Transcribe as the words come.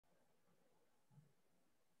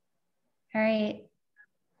All right.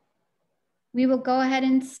 We will go ahead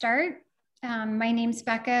and start. My name's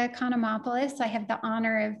Becca Konomopoulos. I have the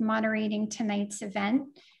honor of moderating tonight's event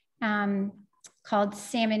called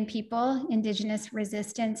Salmon People, Indigenous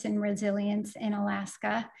Resistance and Resilience in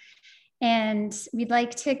Alaska. And we'd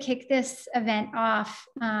like to kick this event off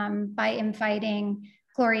by inviting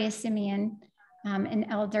Gloria Simeon, an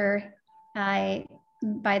elder by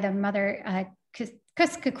the Mother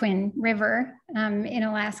Kuskokwim River in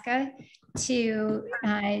Alaska, to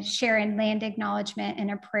share in land acknowledgement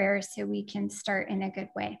and a prayer so we can start in a good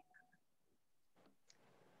way.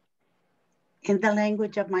 In the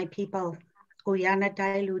language of my people, Guyana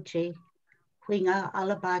Dailuchi, Huinga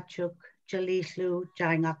Alabachuk, Jalislu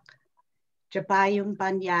Jangak, Jabayum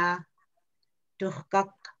Banya,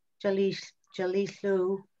 Duhgak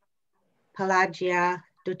Jalislu, Pelagia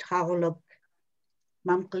Dutauluk,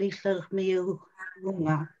 Mamklislu Miu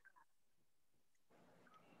Runga.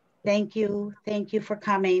 Thank you for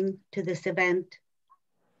coming to this event.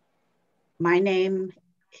 My name,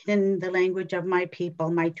 in the language of my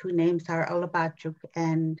people, my two names are Alabachuk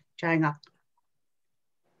and Jangak.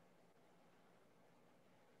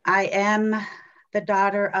 I am the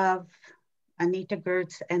daughter of Anita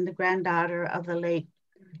Gertz and the granddaughter of the late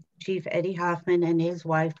Chief Eddie Hoffman and his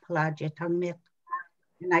wife, Pelagia Tungmik.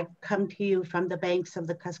 And I come to you from the banks of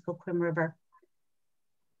the Kuskokwim River.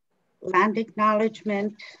 Land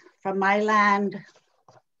acknowledgement from my land,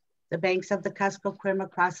 the banks of the Kuskokwim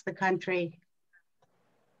across the country,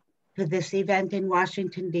 to this event in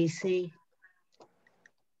Washington, D.C.,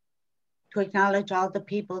 to acknowledge all the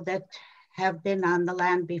people that have been on the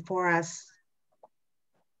land before us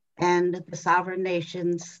and the sovereign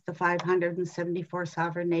nations, the 574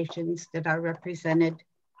 sovereign nations that are represented,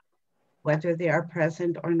 whether they are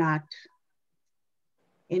present or not.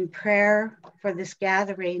 In prayer for this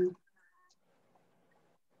gathering,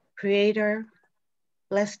 Creator,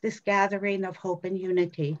 bless this gathering of hope and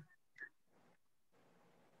unity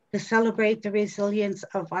to celebrate the resilience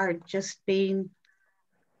of our just being,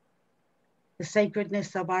 the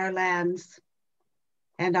sacredness of our lands,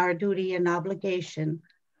 and our duty and obligation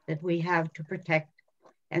that we have to protect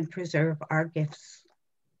and preserve our gifts.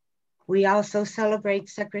 We also celebrate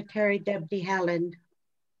Secretary Debby Haaland,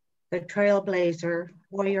 the trailblazer,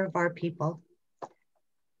 warrior of our people.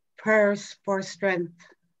 Prayers for strength,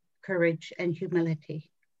 courage, and humility.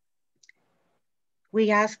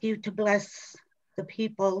 We ask you to bless the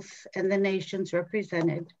peoples and the nations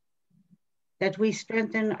represented, that we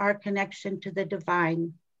strengthen our connection to the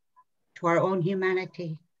divine, to our own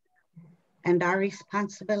humanity, and our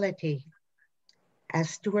responsibility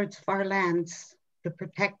as stewards of our lands to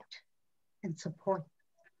protect and support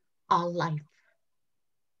all life.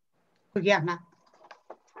 Guyana.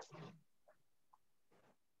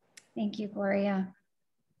 Thank you, Gloria.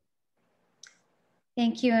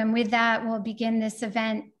 Thank you. And with that, we'll begin this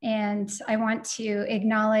event. And I want to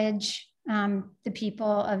acknowledge the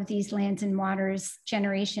people of these lands and waters,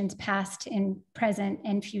 generations past and present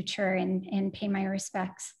and future, and pay my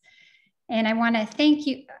respects. And I want to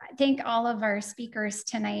thank all of our speakers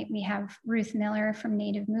tonight. We have Ruth Miller from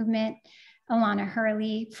Native Movement, Alannah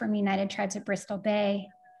Hurley from United Tribes of Bristol Bay,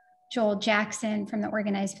 Joel Jackson from the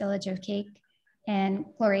organized Village of Kake, and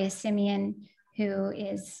Gloria Simeon, who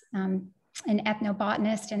is an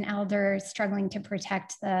ethnobotanist and elder struggling to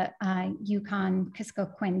protect the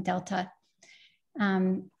Yukon-Kuskokwim Delta.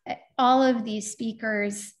 All of these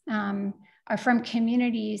speakers are from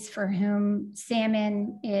communities for whom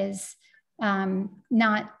salmon is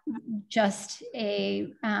not just a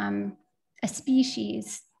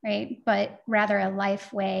species, right, but rather a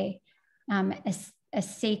life way, a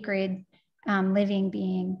sacred living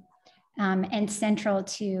being. And central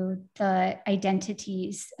to the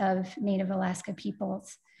identities of Native Alaska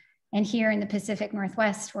peoples. And here in the Pacific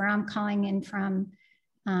Northwest, where I'm calling in from,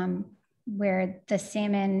 where the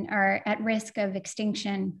salmon are at risk of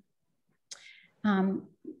extinction,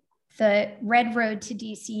 the Red Road to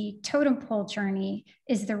DC totem pole journey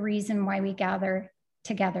is the reason why we gather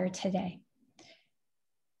together today.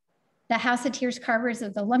 The House of Tears Carvers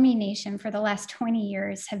of the Lummi Nation for the last 20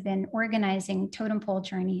 years have been organizing totem pole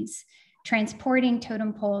journeys, transporting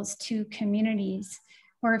totem poles to communities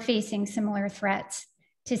who are facing similar threats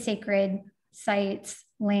to sacred sites,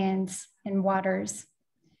 lands, and waters.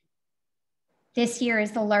 This year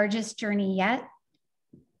is the largest journey yet,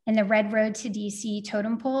 and the Red Road to DC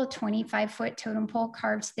totem pole, 25-foot totem pole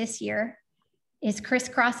carved this year, is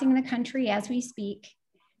crisscrossing the country as we speak.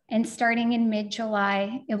 And starting in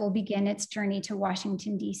mid-July, it will begin its journey to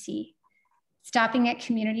Washington, D.C., stopping at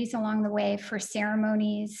communities along the way for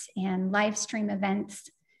ceremonies and live stream events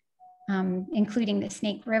including the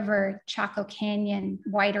Snake River, Chaco Canyon,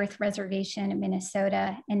 White Earth Reservation in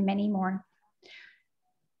Minnesota, and many more.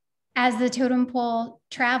 As the totem pole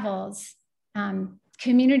travels,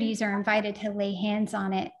 communities are invited to lay hands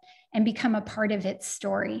on it and become a part of its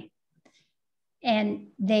story. And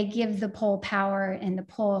they give the pole power, and the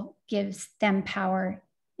pole gives them power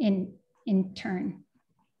in turn.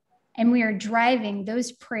 And we are driving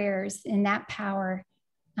those prayers in that power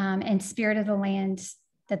and spirit of the land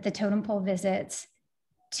that the totem pole visits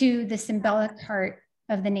to the symbolic heart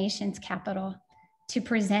of the nation's capital to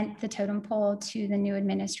present the totem pole to the new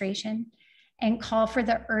administration and call for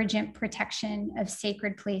the urgent protection of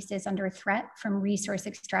sacred places under threat from resource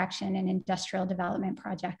extraction and industrial development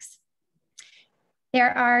projects.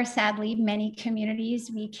 There are sadly many communities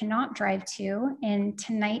we cannot drive to, and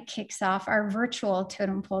tonight kicks off our virtual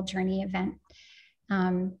totem pole journey event.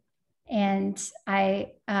 And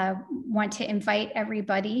I want to invite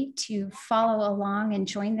everybody to follow along and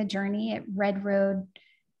join the journey at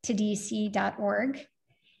redroadtodc.org.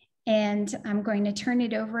 And I'm going to turn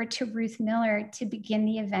it over to Ruth Miller to begin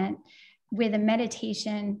the event with a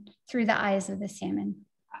meditation through the eyes of the salmon.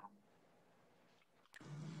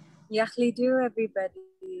 Yachlidu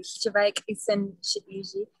everybody. Shvaik isen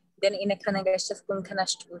shiji. Then in a kanagashas kun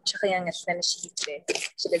kanash to chayang as Spanish hitre.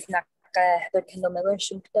 She does not the Kendall Miller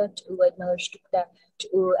Shukta to White Miller Shukta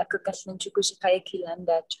to Akakas Chukushikaya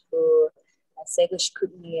Kilanda to Segush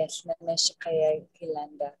Kudni as Nanashikaya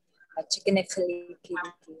Kilanda. A chicken Kiliki.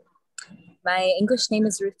 My English name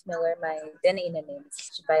is Ruth Miller. My Denina name is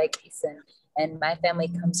Shvaik isen. And my family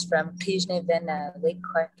comes from Kijnevena, Lake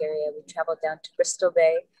Clark area. We traveled down to Bristol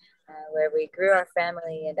Bay, where we grew our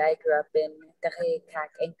family, and I grew up in Kake,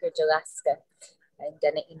 Anchorage, Alaska, in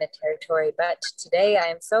Dena'ina territory. But today I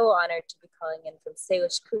am so honored to be calling in from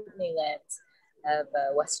Salish Kootenai lands of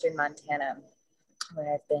Western Montana,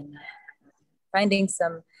 where I've been finding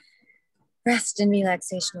some rest and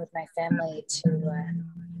relaxation with my family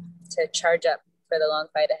to charge up for the long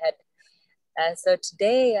fight ahead. So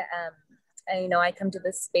today, I come to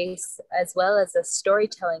this space as well as a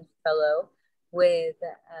storytelling fellow with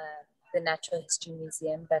the Natural History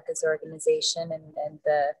Museum, Becca's organization, and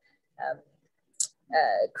the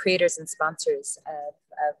creators and sponsors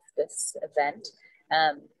of this event.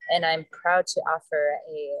 And I'm proud to offer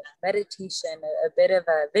a meditation, a bit of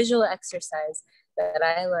a visual exercise that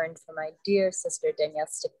I learned from my dear sister, Danielle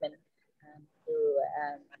Stickman, who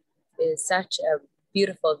is such a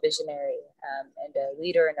beautiful visionary and a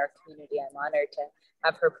leader in our community. I'm honored to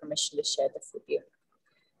have her permission to share this with you.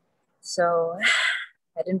 So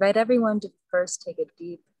I'd invite everyone to first take a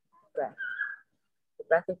deep breath, the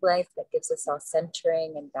breath of life that gives us all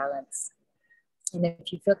centering and balance. And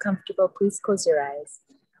if you feel comfortable, please close your eyes.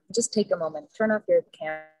 Just take a moment, turn off your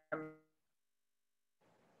camera,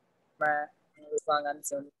 as long on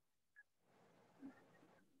Zoom,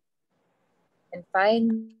 and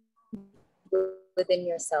find within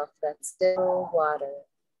yourself that still water,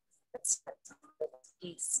 that's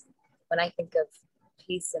peace. When I think of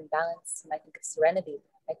peace and balance, when I think of serenity,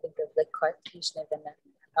 I think of Lake Clark, Kijnevena,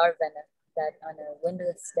 our Vena, that on a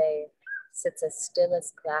windless day sits as still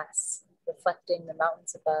as glass, reflecting the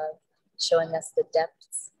mountains above, showing us the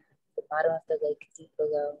depths, the bottom of the lake deep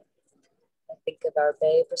below. I think of our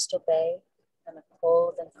bay, Bristol Bay, on a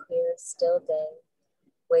cold and clear, still day,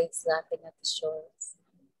 waves lapping at the shores.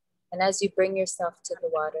 And as you bring yourself to the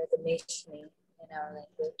water, the Meshni in our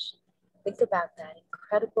language, think about that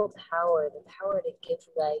incredible power, the power to give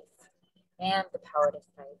life and the power to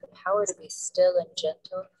fight, the power to be still and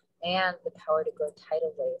gentle, and the power to grow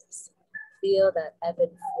tidal waves. Feel that ebb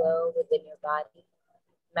and flow within your body.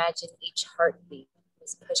 Imagine each heartbeat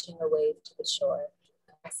is pushing a wave to the shore,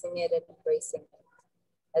 caressing it and embracing it,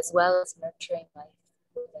 as well as nurturing life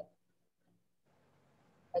within.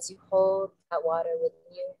 As you hold that water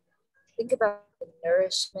within you, think about the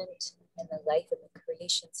nourishment and the life and the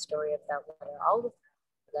creation story of that water, all of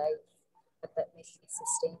the life that Michi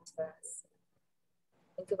sustains for us.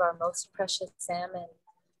 Think of our most precious salmon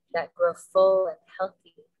that grow full and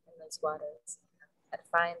healthy in those waters, that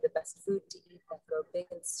find the best food to eat, that grow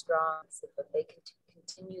big and strong so that they can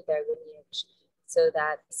continue their lineage, so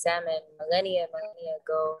that salmon millennia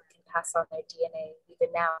ago can pass on their DNA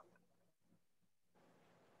even now.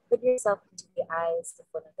 Put yourself into the eyes of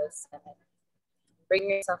one of those salmon. Bring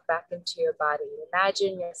yourself back into your body.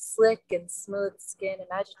 Imagine your slick and smooth skin.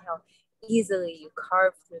 Imagine how easily you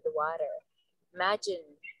carve through the water. Imagine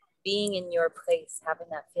being in your place, having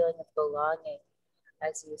that feeling of belonging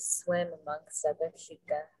as you swim amongst other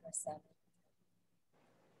shika or salmon.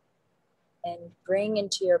 And bring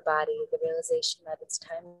into your body the realization that it's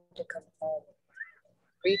time to come home.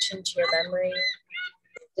 Reach into your memory,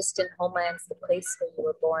 your distant homelands, the place where you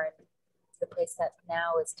were born, the place that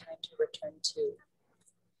now is time to return to.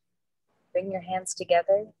 Bring your hands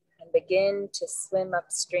together and begin to swim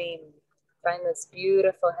upstream. Find those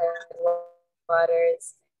beautiful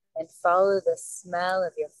headwaters and follow the smell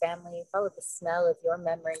of your family, follow the smell of your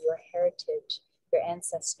memory, your heritage, your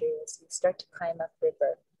ancestry as you start to climb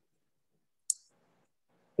upriver.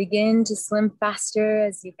 Begin to swim faster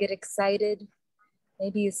as you get excited.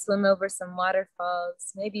 Maybe you swim over some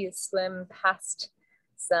waterfalls. Maybe you swim past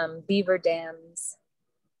some beaver dams.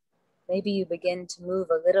 Maybe you begin to move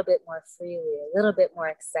a little bit more freely, a little bit more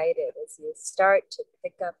excited as you start to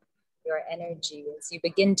pick up your energy, as you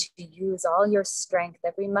begin to use all your strength,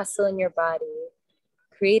 every muscle in your body,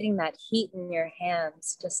 creating that heat in your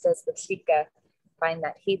hands, just as the Shika find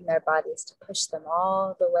that heat in their bodies to push them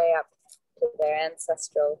all the way up to their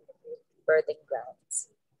ancestral birthing grounds.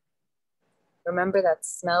 Remember that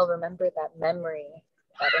smell, remember that memory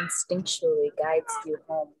that instinctually guides you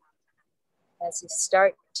home. As you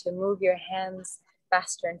start to move your hands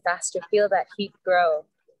faster and faster, feel that heat grow.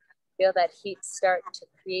 Feel that heat start to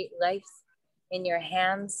create life in your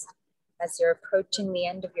hands. As you're approaching the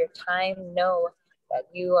end of your time, know that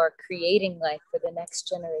you are creating life for the next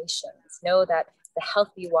generations. Know that the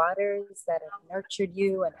healthy waters that have nurtured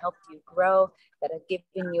you and helped you grow, that have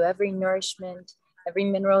given you every nourishment, every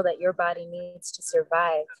mineral that your body needs to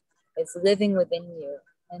survive, is living within you.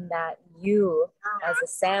 And that you, as a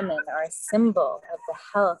salmon, are a symbol of the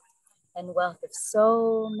health and wealth of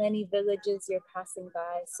so many villages you're passing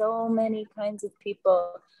by, so many kinds of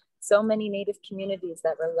people, so many native communities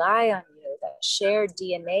that rely on you, that share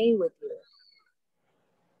DNA with you.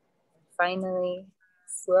 And finally,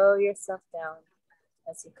 slow yourself down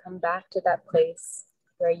as you come back to that place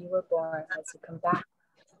where you were born, as you come back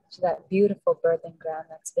to that beautiful birthing ground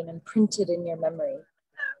that's been imprinted in your memory.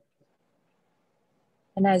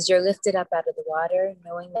 And as you're lifted up out of the water,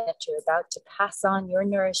 knowing that you're about to pass on your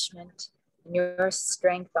nourishment and your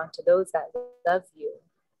strength onto those that love you,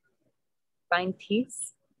 find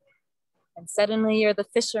peace. And suddenly you're the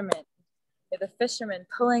fisherman. You're the fisherman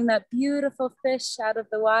pulling that beautiful fish out of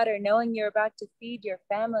the water, knowing you're about to feed your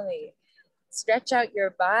family. Stretch out your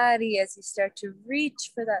body as you start to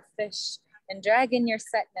reach for that fish and drag in your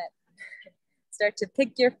set net. Start to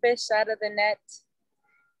pick your fish out of the net.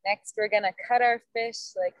 Next, we're gonna cut our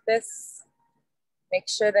fish like this. Make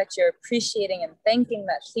sure that you're appreciating and thanking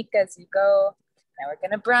that shika as you go. Now we're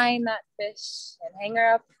gonna brine that fish and hang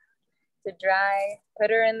her up to dry. Put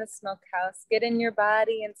her in the smokehouse. Get in your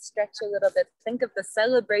body and stretch a little bit. Think of the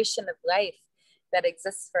celebration of life that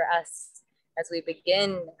exists for us as we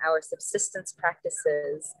begin our subsistence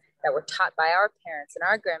practices that were taught by our parents and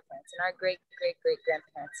our grandparents and our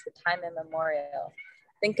great-great-great-grandparents for time immemorial.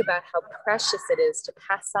 Think about how precious it is to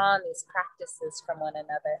pass on these practices from one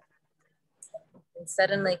another. And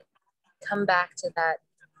suddenly come back to that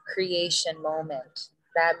creation moment,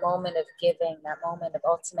 that moment of giving, that moment of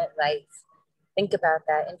ultimate life. Think about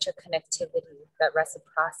that interconnectivity, that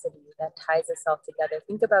reciprocity that ties us all together.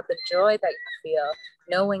 Think about the joy that you feel,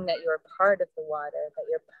 knowing that you're part of the water, that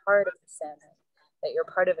you're part of the salmon, that you're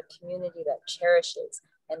part of a community that cherishes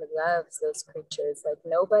and loves those creatures like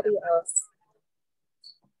nobody else.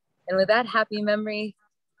 And with that happy memory,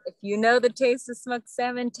 if you know the taste of smoked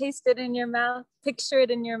salmon, taste it in your mouth, picture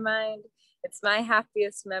it in your mind. It's my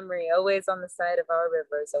happiest memory, always on the side of our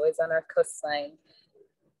rivers, always on our coastline,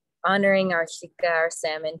 honoring our shika, our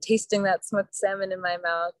salmon, tasting that smoked salmon in my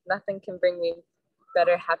mouth. Nothing can bring me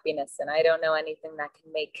better happiness, and I don't know anything that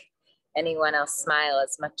can make anyone else smile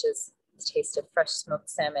as much as the taste of fresh smoked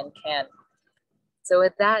salmon can. So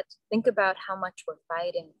with that, think about how much we're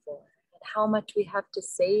fighting for and how much we have to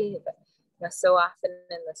save. You know, so often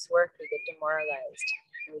in this work, we get demoralized,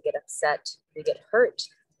 and we get upset, we get hurt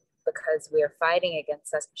because we are fighting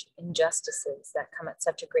against such injustices that come at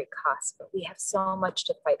such a great cost. But we have so much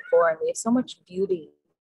to fight for, and we have so much beauty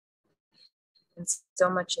and so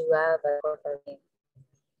much love at our being.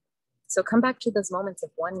 So come back to those moments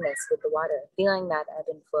of oneness with the water, feeling that ebb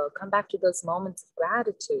and flow. Come back to those moments of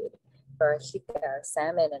gratitude for our shika, our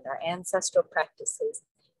salmon, and our ancestral practices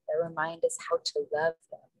that remind us how to love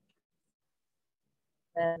them.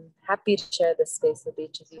 I'm happy to share this space with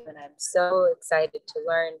each of you, and I'm so excited to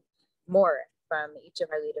learn more from each of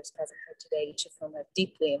our leaders present here today, each of whom have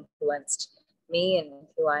deeply influenced me and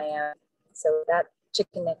who I am. So with that,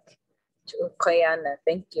 Chikinik, Koyana,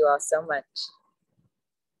 thank you all so much.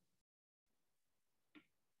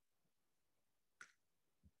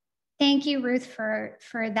 Thank you, Ruth, for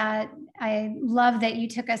that. I love that you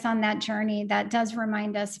took us on that journey. That does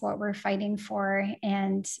remind us what we're fighting for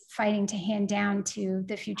and fighting to hand down to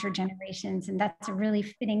the future generations. And that's a really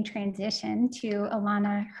fitting transition to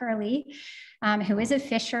Alannah Hurley, who is a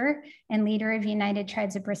fisher and leader of United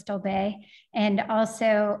Tribes of Bristol Bay, and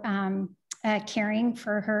also caring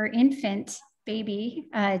for her infant baby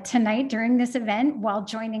tonight during this event while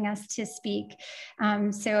joining us to speak.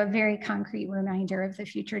 So a very concrete reminder of the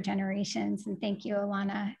future generations. And thank you,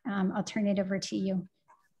 Alannah. I'll turn it over to you.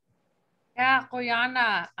 Yeah,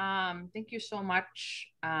 Koyana, thank you so much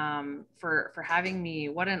for having me.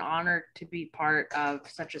 What an honor to be part of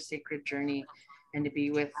such a sacred journey and to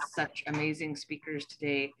be with such amazing speakers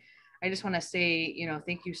today. I just want to say,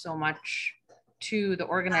 thank you so much to the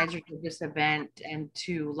organizers of this event and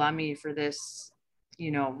to Lummi for this,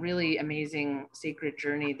 really amazing sacred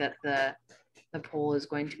journey that the pole is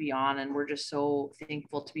going to be on. And we're just so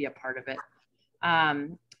thankful to be a part of it.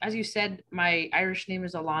 As you said, my Irish name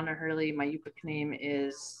is Alannah Hurley. My Yupik name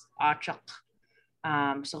is Achak.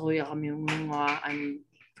 I'm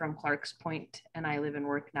from Clark's Point, and I live and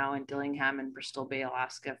work now in Dillingham and Bristol Bay,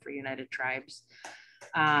 Alaska for United Tribes.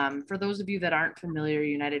 For those of you that aren't familiar,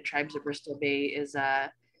 United Tribes of Bristol Bay is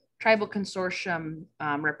a tribal consortium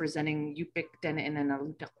representing Yupik, Dena'ina, and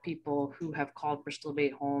Alutiiq people who have called Bristol Bay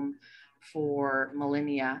home for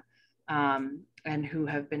millennia and who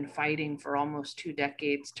have been fighting for almost 2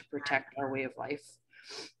 decades to protect our way of life.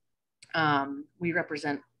 We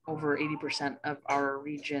represent over 80% of our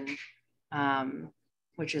region,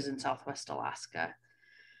 which is in Southwest Alaska.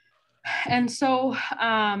 And so,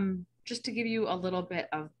 just to give you a little bit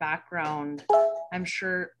of background, I'm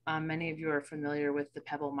sure many of you are familiar with the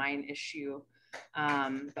Pebble Mine issue,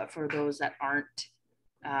 but for those that aren't,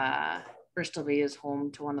 Bristol Bay is home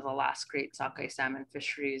to one of the last great sockeye salmon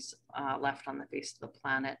fisheries left on the face of the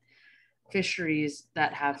planet. Fisheries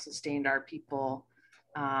that have sustained our people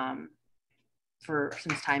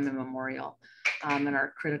since time immemorial and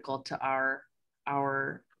are critical to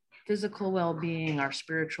our physical well-being, our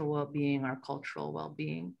spiritual well-being, our cultural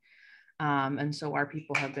well-being. And so our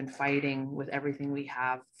people have been fighting with everything we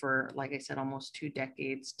have for, like I said, almost 2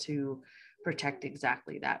 decades to protect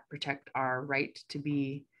exactly that, protect our right to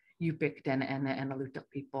be Yupik, Dena'ina, and Alutiiq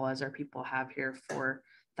people, as our people have here for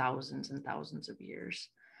thousands and thousands of years.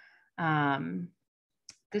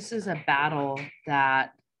 This is a battle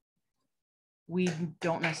that we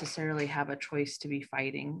don't necessarily have a choice to be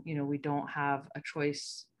fighting. We don't have a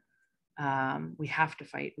choice. We have to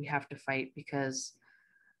fight. We have to fight because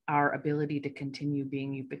our ability to continue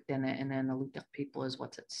being Yupik, Dena'ina, and Alutiiq people is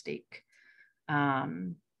what's at stake.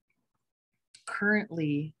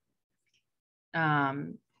 Currently,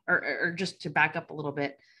 or just to back up a little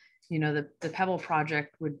bit, the Pebble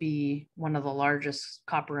project would be one of the largest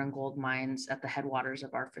copper and gold mines at the headwaters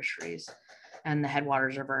of our fisheries and the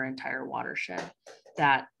headwaters of our entire watershed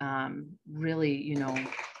that really,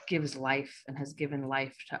 gives life and has given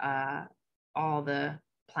life to all the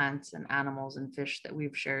plants and animals and fish that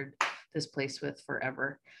we've shared this place with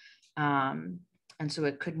forever. And so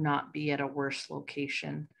it could not be at a worse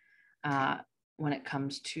location when it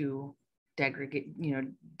comes to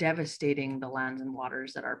devastating the lands and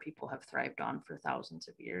waters that our people have thrived on for thousands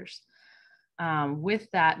of years. With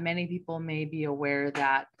that, many people may be aware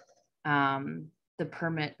that the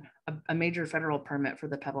permit, a major federal permit for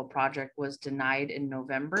the Pebble project, was denied in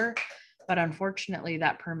November. But unfortunately,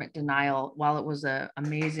 that permit denial, while it was an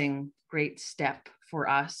amazing, great step for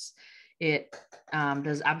us, it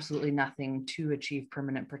does absolutely nothing to achieve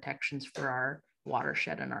permanent protections for our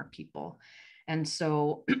watershed and our people. And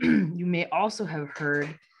so you may also have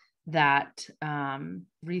heard that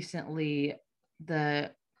recently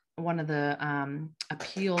one of the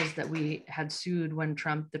appeals that we had sued when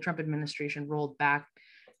the Trump administration rolled back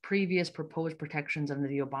previous proposed protections under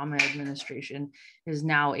the Obama administration is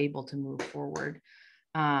now able to move forward.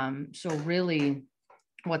 So really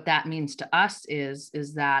what that means to us is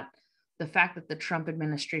that the fact that the Trump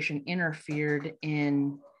administration interfered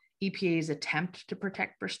in EPA's attempt to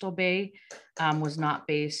protect Bristol Bay was not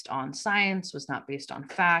based on science, was not based on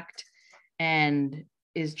fact, and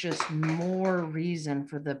is just more reason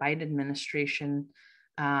for the Biden administration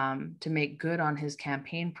to make good on his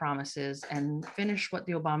campaign promises and finish what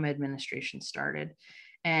the Obama administration started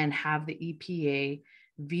and have the EPA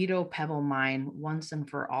veto Pebble Mine once and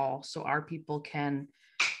for all so our people can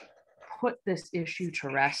put this issue to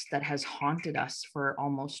rest that has haunted us for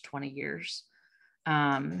almost 20 years.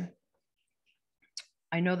 I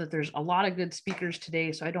know that there's a lot of good speakers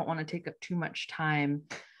today, so I don't want to take up too much time.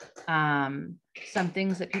 Some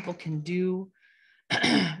things that people can do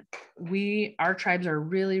our tribes are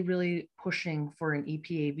really pushing for an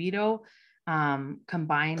EPA veto,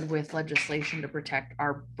 combined with legislation to protect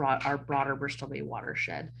our broader Bristol Bay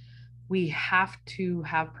watershed. We have to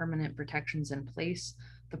have permanent protections in place.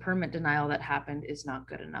 The permit denial that happened is not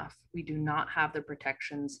good enough. We do not have the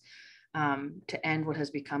protections to end what has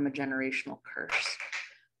become a generational curse.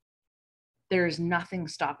 There is nothing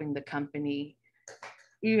stopping the company,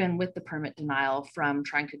 even with the permit denial, from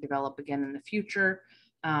trying to develop again in the future.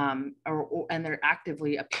 And they're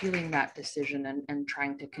actively appealing that decision and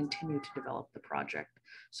trying to continue to develop the project.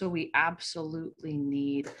 So we absolutely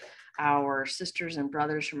need our sisters and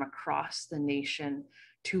brothers from across the nation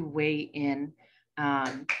to weigh in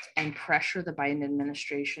and pressure the Biden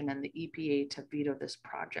administration and the EPA to veto this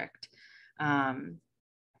project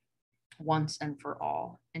once and for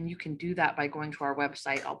all. And you can do that by going to our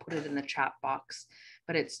website. I'll put it in the chat box,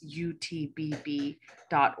 but it's utbb.org.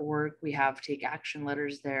 We have take action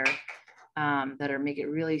letters there that make it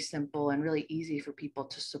really simple and really easy for people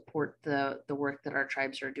to support the work that our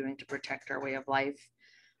tribes are doing to protect our way of life.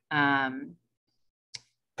 And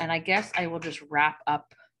I guess I will just wrap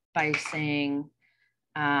up by saying,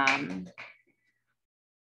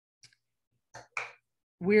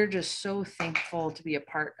 we're just so thankful to be a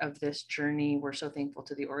part of this journey. We're so thankful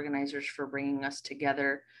to the organizers for bringing us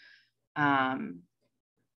together.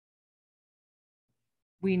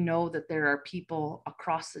 We know that there are people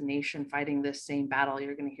across the nation fighting this same battle.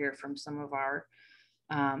 You're going to hear from some of our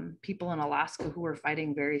people in Alaska who are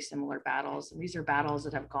fighting very similar battles. And these are battles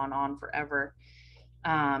that have gone on forever.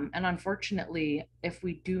 And unfortunately, if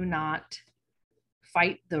we do not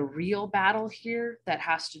fight the real battle here that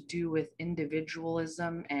has to do with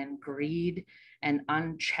individualism and greed and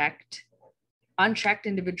unchecked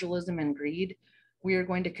individualism and greed, we are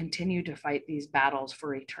going to continue to fight these battles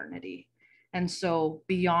for eternity. And so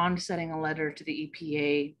beyond sending a letter to the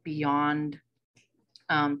EPA, beyond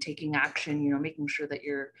taking action, making sure that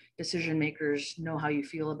your decision makers know how you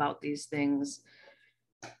feel about these things,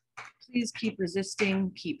 please keep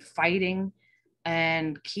resisting, keep fighting,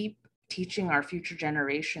 and keep teaching our future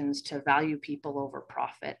generations to value people over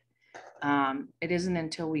profit. It isn't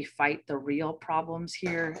until we fight the real problems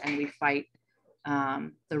here and we fight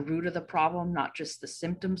the root of the problem, not just the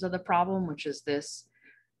symptoms of the problem, which is this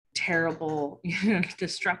terrible,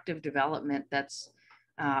 destructive development that's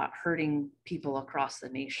hurting people across the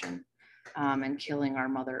nation and killing our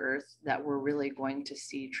Mother Earth, that we're really going to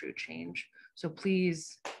see true change. So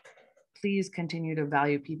please continue to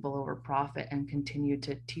value people over profit and continue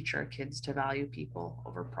to teach our kids to value people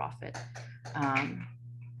over profit.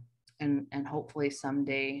 And hopefully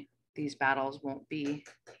someday these battles won't be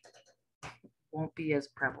as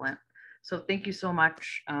prevalent. So thank you so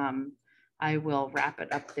much. I will wrap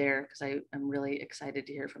it up there because I am really excited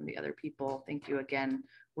to hear from the other people. Thank you again.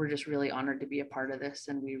 We're just really honored to be a part of this,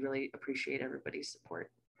 and we really appreciate everybody's support.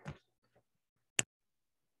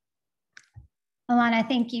 Alannah,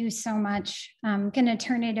 thank you so much. I'm going to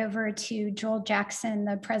turn it over to Joel Jackson,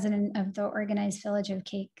 the president of the organized Village of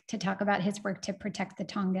Kake, to talk about his work to protect the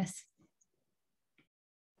Tongass.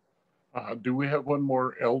 Do we have one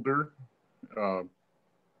more elder?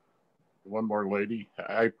 One more lady?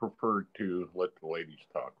 I prefer to let the ladies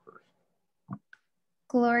talk first.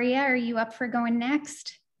 Gloria, are you up for going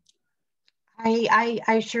next?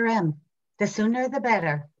 I sure am. The sooner the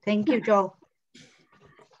better. Thank you, Joel.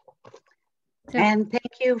 And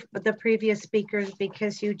thank you for the previous speakers,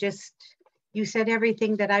 because you said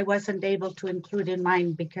everything that I wasn't able to include in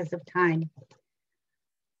mine because of time.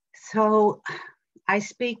 So I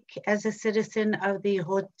speak as a citizen of the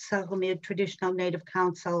Haute-Sagamid Traditional Native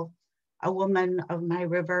Council, a woman of my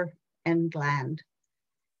river and land.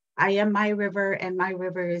 I am my river and my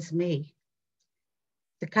river is me.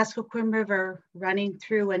 The Kuskokwim River, running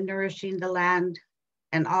through and nourishing the land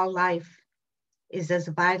and all life, is as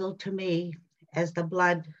vital to me as the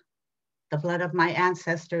blood of my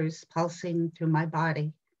ancestors pulsing through my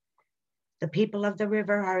body. The people of the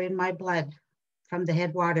river are in my blood, from the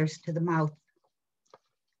headwaters to the mouth.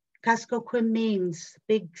 Kuskokwim means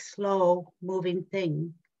big, slow moving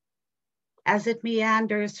thing. As it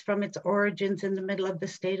meanders from its origins in the middle of the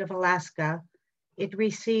state of Alaska, it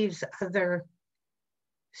receives other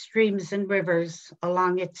streams and rivers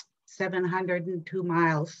along its 702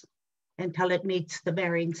 miles until it meets the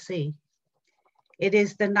Bering Sea. It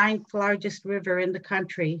is the 9th largest river in the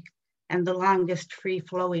country and the longest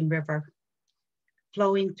free-flowing river,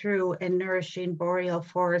 flowing through and nourishing boreal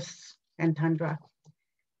forests and tundra.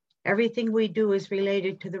 Everything we do is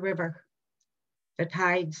related to the river, the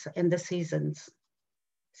tides and the seasons.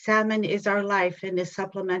 Salmon is our life and is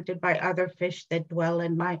supplemented by other fish that dwell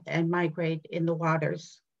and migrate in the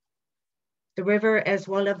waters. The river as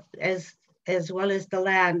well as the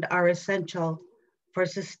land are essential for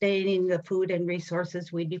sustaining the food and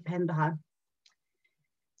resources we depend on.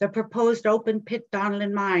 The proposed open pit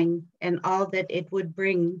Donlin Mine and all that it would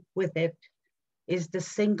bring with it is the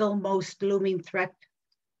single most looming threat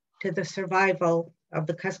to the survival of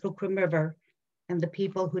the Kuskokwim River and the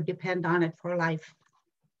people who depend on it for life.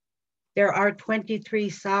 There are 23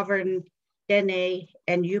 sovereign Dene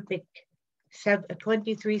and Yupik,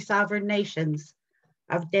 23 sovereign nations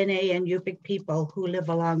of Dene and Yupik people who live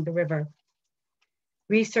along the river.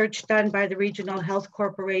 Research done by the Regional Health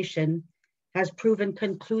Corporation has proven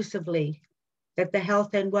conclusively that the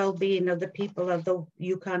health and well-being of the people of the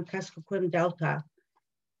Yukon-Kuskokwim Delta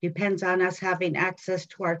depends on us having access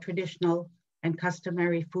to our traditional and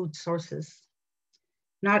customary food sources.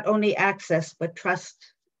 Not only access, but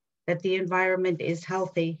trust that the environment is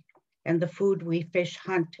healthy and the food we fish,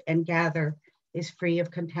 hunt, and gather is free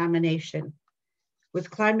of contamination.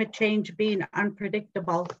 With climate change being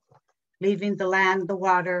unpredictable, leaving the land, the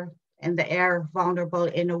water, and the air vulnerable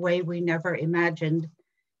in a way we never imagined,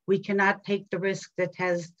 we cannot take the risk that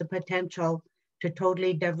has the potential to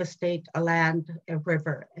totally devastate a land, a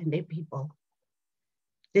river, and a people.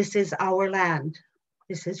 This is our land.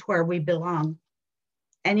 This is where we belong.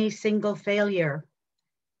 Any single failure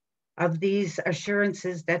of these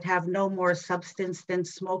assurances that have no more substance than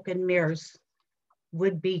smoke and mirrors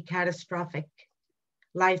would be catastrophic.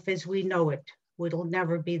 Life as we know it will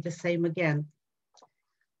never be the same again.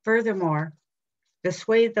 Furthermore, the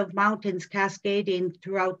swathe of mountains cascading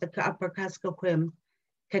throughout the upper Kuskokwim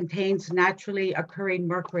contains naturally occurring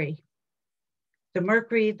mercury. The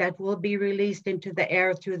mercury that will be released into the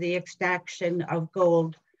air through the extraction of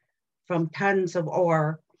gold from tons of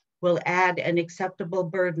ore will add an acceptable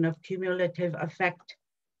burden of cumulative effect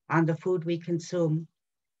on the food we consume.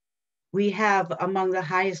 We have among the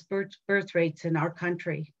highest birth rates in our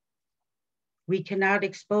country. We cannot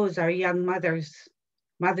expose our young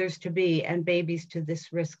mothers-to-be and babies to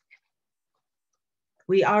this risk.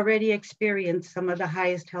 We already experience some of the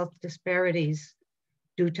highest health disparities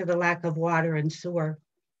due to the lack of water and sewer.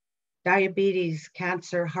 Diabetes,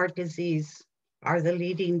 cancer, heart disease are the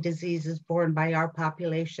leading diseases borne by our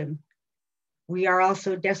population. We are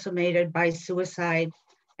also decimated by suicide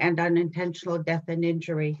and unintentional death and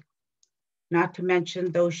injury, not to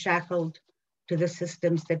mention those shackled to the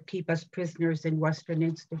systems that keep us prisoners in Western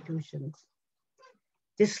institutions.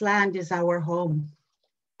 This land is our home.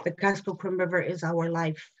 The Kuskokwim River is our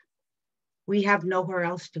life. We have nowhere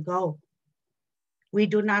else to go. We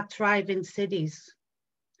do not thrive in cities,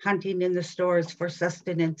 hunting in the stores for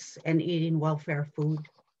sustenance and eating welfare food.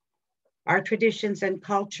 Our traditions and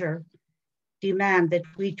culture demand that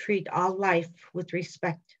we treat all life with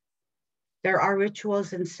respect. There are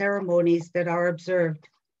rituals and ceremonies that are observed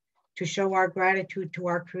to show our gratitude to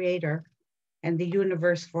our Creator and the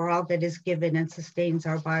universe for all that is given and sustains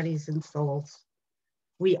our bodies and souls.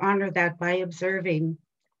 We honor that by observing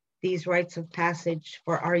these rites of passage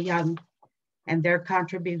for our young and their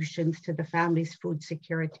contributions to the family's food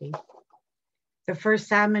security. The first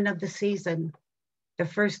salmon of the season, the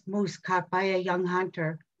first moose caught by a young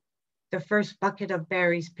hunter, the first bucket of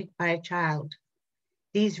berries picked by a child.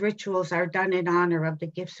 These rituals are done in honor of the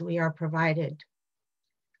gifts we are provided.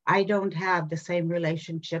 I don't have the same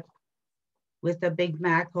relationship with a Big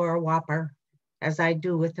Mac or a Whopper as I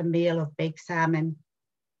do with a meal of baked salmon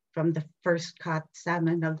from the first caught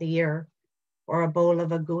salmon of the year, or a bowl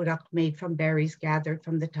of agudak made from berries gathered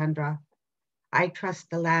from the tundra. I trust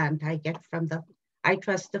the land I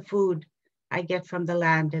trust the food I get from the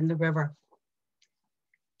land and the river.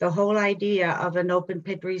 The whole idea of an open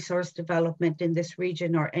pit resource development in this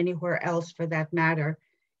region or anywhere else for that matter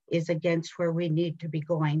is against where we need to be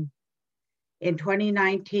going. In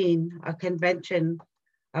 2019, a convention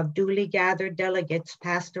of duly gathered delegates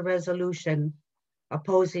passed a resolution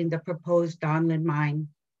opposing the proposed Donlin Mine.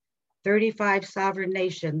 35 sovereign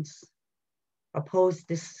nations opposed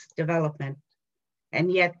this development,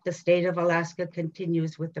 and yet the state of Alaska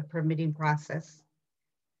continues with the permitting process.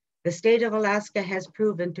 The state of Alaska has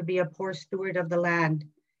proven to be a poor steward of the land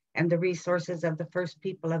and the resources of the first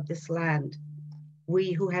people of this land,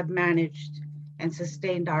 we who have managed and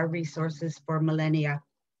sustained our resources for millennia.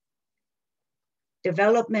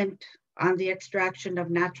 Development on the extraction of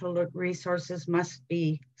natural resources must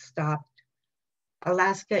be stopped.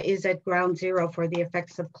 Alaska is at ground zero for the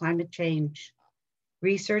effects of climate change.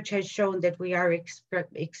 Research has shown that we are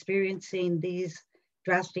experiencing these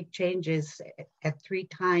drastic changes at 3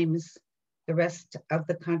 times the rest of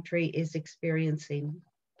the country is experiencing.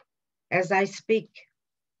 As I speak,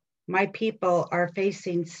 my people are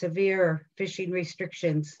facing severe fishing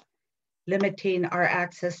restrictions limiting our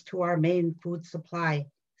access to our main food supply,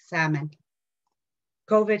 salmon.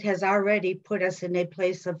 COVID has already put us in a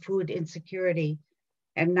place of food insecurity,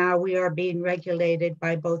 and now we are being regulated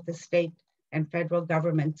by both the state and federal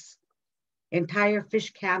governments. Entire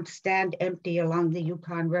fish camps stand empty along the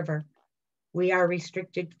Yukon River. We are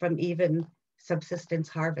restricted from even subsistence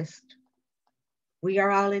harvest. We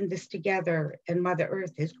are all in this together, and Mother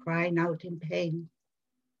Earth is crying out in pain.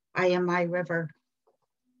 I am my river,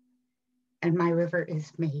 and my river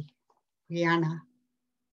is me. Rihanna.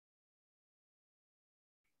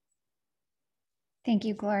 Thank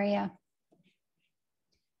you, Gloria.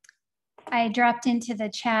 I dropped into the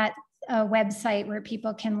chat a website where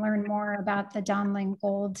people can learn more about the Donlin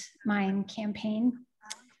Gold Mine campaign.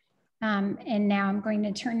 And now I'm going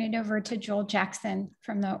to turn it over to Joel Jackson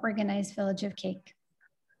from the organized Village of Kake.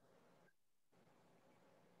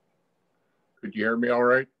 Could you hear me all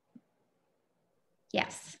right?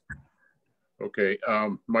 Yes. Okay,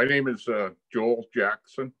 my name is Joel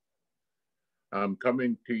Jackson. I'm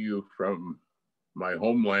coming to you from my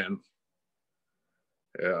homeland.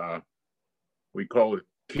 We call it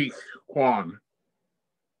Kikokwim.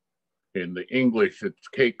 In the English, it's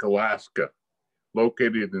Kake, Alaska,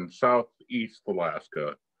 located in Southeast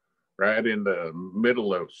Alaska, right in the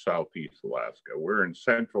middle of Southeast Alaska. We're in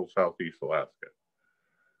central Southeast Alaska.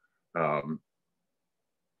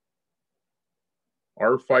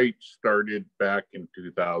 Our fight started back in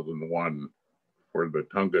 2001 for the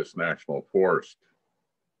Tongass National Forest,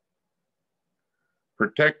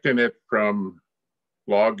 protecting it from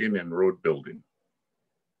logging and road building.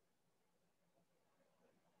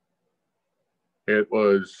 It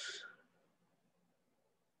was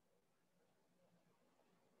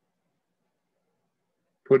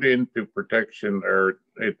put into protection, or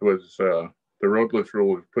it was, the roadless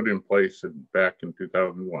rule was put in place back in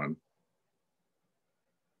 2001.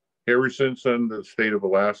 Ever since then, the state of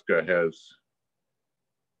Alaska has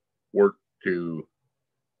worked to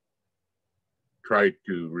try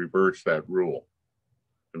to reverse that rule.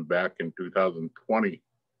 And back in 2020,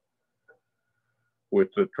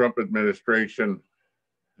 with the Trump administration,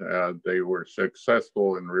 they were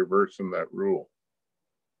successful in reversing that rule.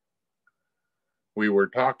 We were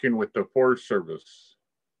talking with the Forest Service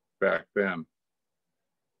back then.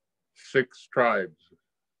 6 tribes.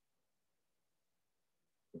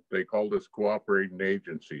 They called us cooperating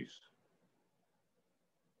agencies.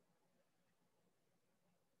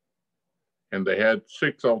 And they had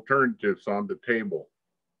 6 alternatives on the table.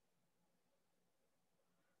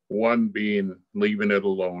 One being leaving it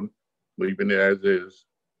alone, leaving it as is.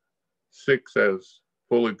 6 as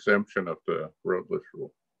full exemption of the roadless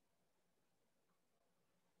rule.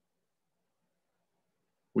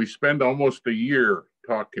 We spent almost a year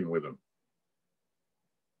talking with them.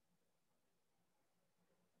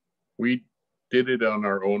 We did it on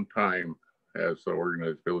our own time as the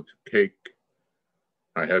organized Village of Kake.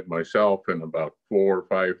 I had myself and about 4 or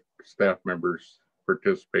 5 staff members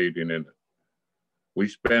participating in it. We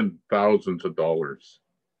spend thousands of dollars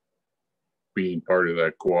being part of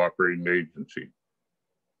that cooperating agency.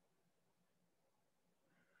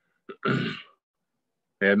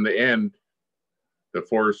 In the end, the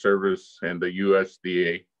Forest Service and the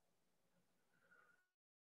USDA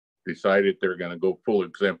decided they're going to go full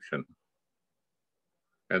exemption.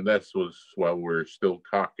 And this was while we're still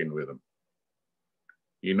talking with them.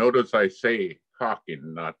 You notice I say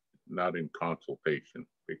talking, not in consultation,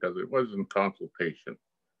 because it wasn't consultation.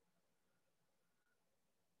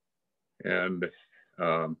 And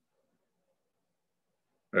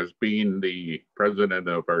as being the president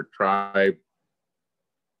of our tribe,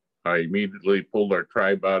 I immediately pulled our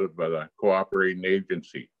tribe out of the cooperating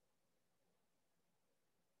agency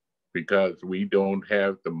because we don't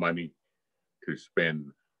have the money to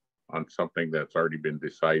spend on something that's already been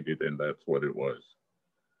decided, and that's what it was.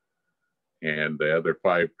 And the other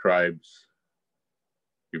 5 tribes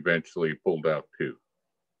eventually pulled out too.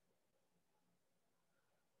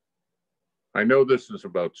 I know this is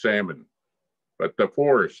about salmon, but the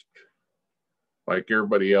forest, like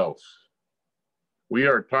everybody else, we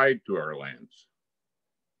are tied to our lands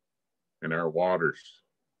and our waters.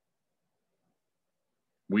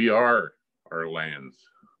 We are our lands.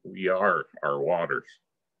 We are our waters.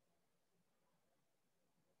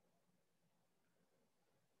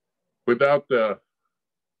 Without the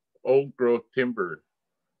old growth timber,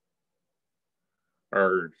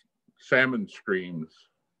 our salmon streams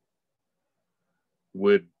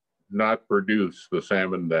would not produce the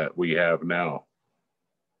salmon that we have now.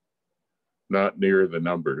 Not near the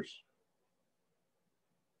numbers.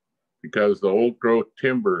 Because the old growth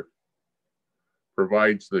timber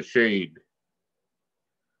provides the shade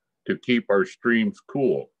to keep our streams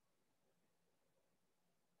cool.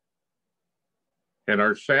 And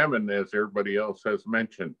our salmon, as everybody else has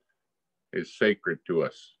mentioned, is sacred to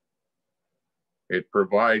us. It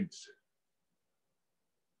provides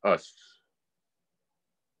us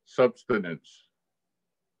subsistence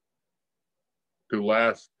to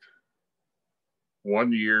last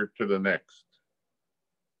 1 year to the next.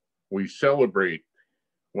 We celebrate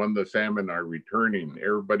when the salmon are returning.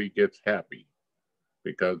 Everybody gets happy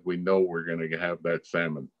because we know we're going to have that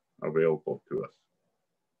salmon available to us.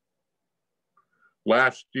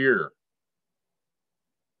 Last year,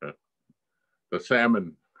 the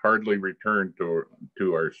salmon hardly returned to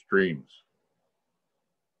our streams.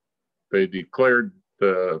 They declared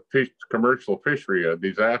the commercial fishery a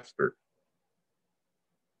disaster.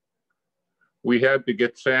 We had to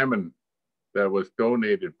get salmon that was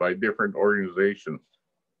donated by different organizations.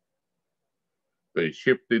 They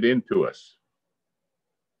shipped it into us,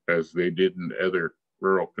 as they did in other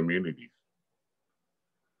rural communities.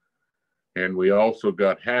 And we also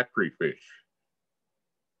got hatchery fish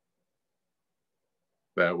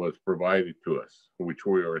that was provided to us, which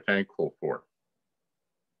we are thankful for.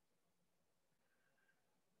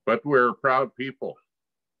 But we're a proud people.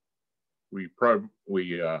 We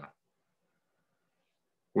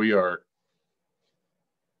are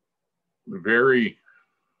very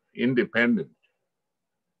independent,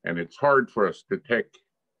 and it's hard for us to take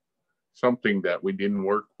something that we didn't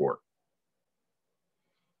work for.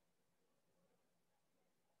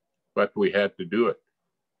 But we had to do it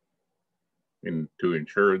to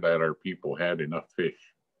ensure that our people had enough fish.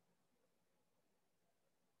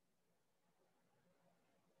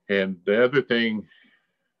 And the other thing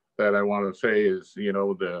that I want to say is, you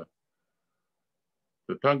know, the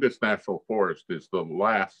Tongass National Forest is the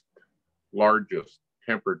largest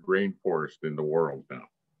temperate rainforest in the world now.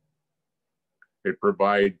 It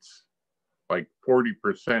provides like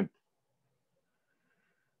 40%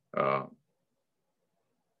 of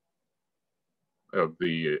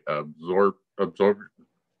the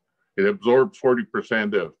it absorbs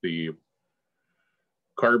 40% of the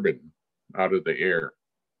carbon out of the air.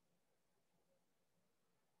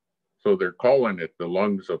 So they're calling it the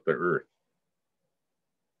lungs of the earth.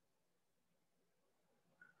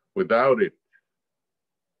 Without it,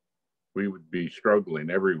 we would be struggling.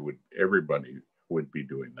 Everybody would be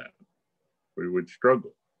doing that. We would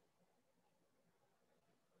struggle.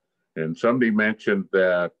 And somebody mentioned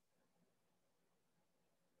that,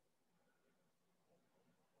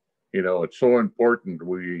 you know, it's so important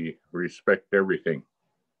we respect everything,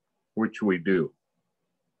 which we do.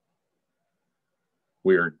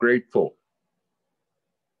 We are grateful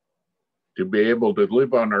to be able to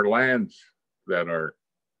live on our lands that our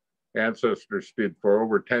ancestors did for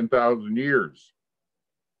over 10,000 years.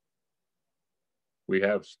 We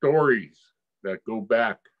have stories that go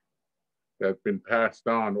back, that have been passed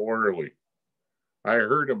on orally. I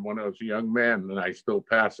heard them when I was a young man, and I still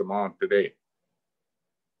pass them on today,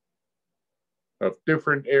 of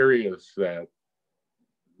different areas that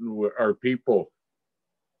our people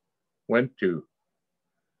went to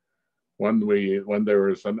when there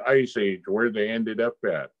was an ice age, where they ended up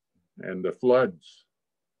at, and the floods,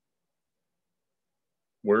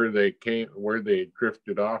 where they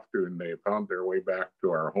drifted off to, and they found their way back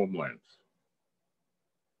to our homelands.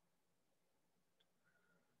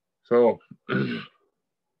 So,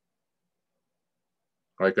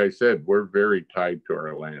 like I said, we're very tied to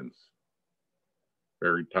our lands,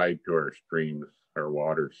 very tied to our streams, our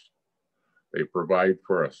waters. They provide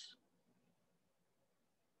for us.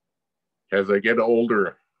 As I get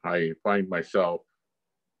older, I find myself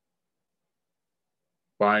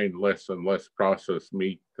buying less and less processed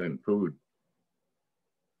meat and food.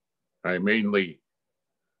 I mainly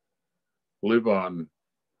live on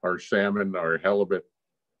our salmon, our halibut,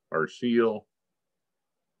 our seal,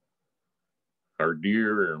 our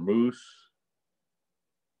deer, our moose,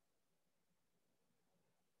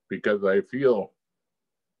 because I feel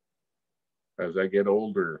as I get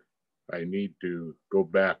older, I need to go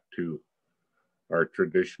back to our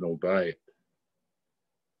traditional diet,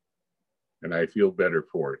 and I feel better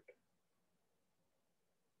for it.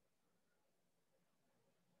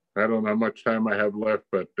 I don't know how much time I have left,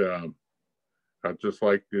 but I'd just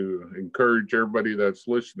like to encourage everybody that's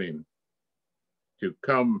listening to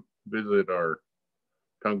come visit our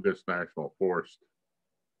Tongass National Forest.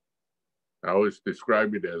 I always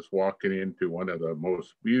describe it as walking into one of the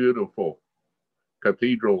most beautiful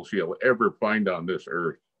cathedrals you'll ever find on this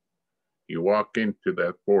earth. You walk into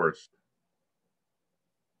that forest,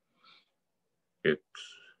 it's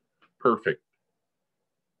perfect.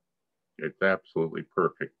 It's absolutely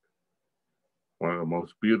perfect. One of the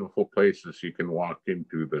most beautiful places you can walk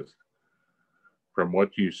into this. From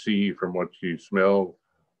what you see, from what you smell,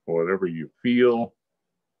 whatever you feel.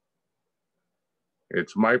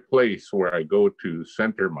 It's my place where I go to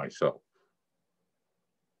center myself.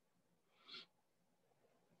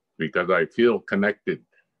 Because I feel connected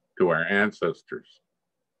to our ancestors.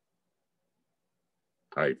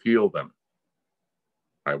 I feel them.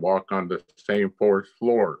 I walk on the same forest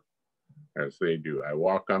floor as they do. I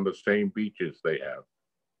walk on the same beaches they have.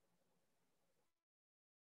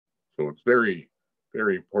 So it's very,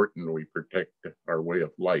 very important we protect our way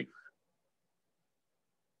of life.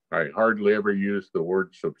 I hardly ever use the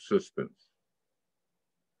word subsistence.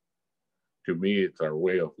 To me, it's our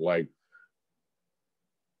way of life.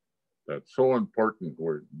 That's so important.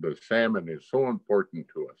 Where the salmon is so important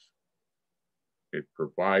to us. It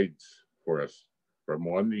provides for us from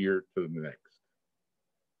one year to the next.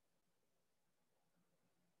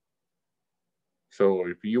 So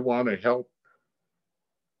if you want to help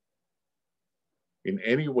in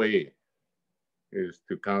any way, is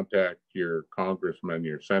to contact your congressmen,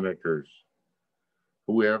 your senators,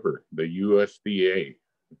 whoever, the USDA,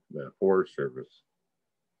 the Forest Service,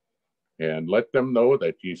 and let them know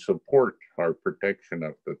that you support our protection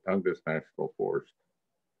of the Tongass National Forest.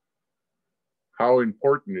 How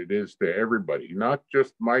important it is to everybody, not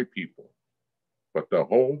just my people, but the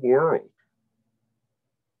whole world.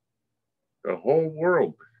 The whole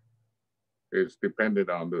world is dependent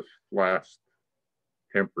on this last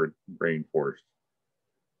temperate rainforest.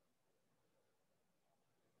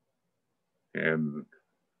 And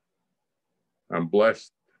I'm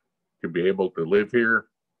blessed to be able to live here.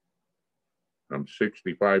 I'm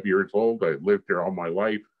 65 years old. I've lived here all my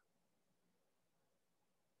life.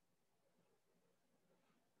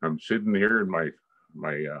 I'm sitting here in my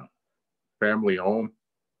family home,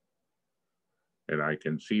 and I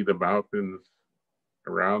can see the mountains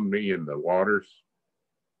around me and the waters.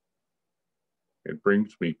 It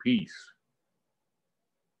brings me peace.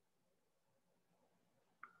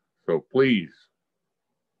 So please,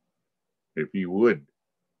 if you would,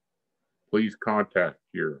 please contact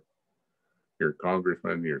your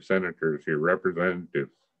congressmen, your senators, your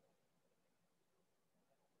representatives.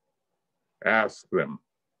 Ask them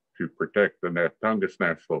to protect the Tongass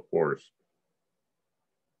National Forest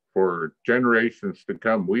for generations to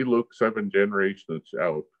come. We look 7 generations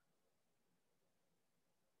out.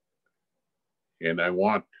 And I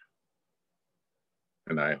want,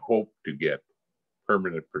 and I hope to get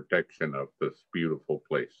permanent protection of this beautiful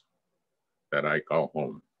place that I call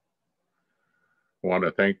home. I want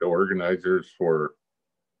to thank the organizers for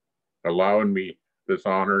allowing me this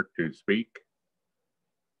honor to speak.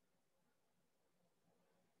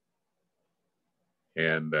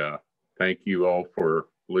 And thank you all for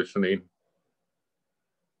listening.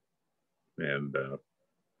 And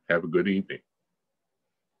have a good evening.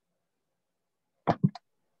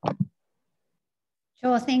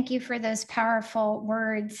 Joel, thank you for those powerful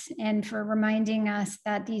words and for reminding us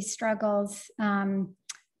that these struggles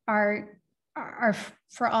are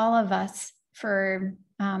for all of us, for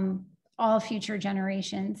all future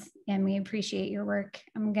generations, and we appreciate your work.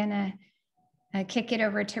 I'm gonna kick it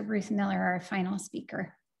over to Ruth Miller, our final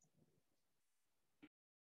speaker.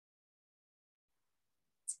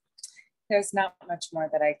 There's not much more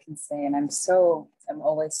that I can say, and I'm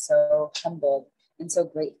always so humbled and so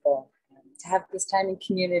grateful to have this time in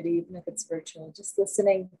community, even if it's virtual, just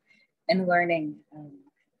listening and learning. And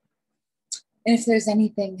if there's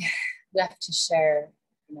anything left to share,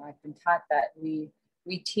 I've been taught that we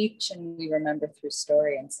teach and we remember through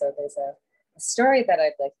story. And so there's a story that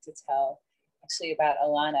I'd like to tell, actually about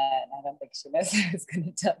Alannah, and I don't think she knows I was going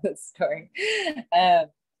to tell this story.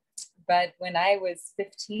 But when I was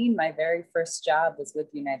 15, my very first job was with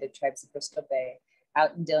United Tribes of Bristol Bay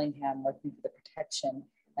out in Dillingham, working for the protection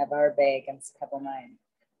of our bay against Pebble Mine.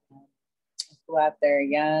 I flew out there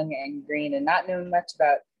young and green and not knowing much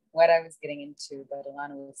about what I was getting into, but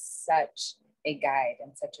Alannah was such a guide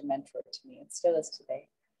and such a mentor to me, and still is today.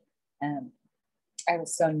 I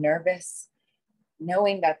was so nervous,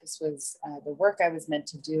 knowing that this was the work I was meant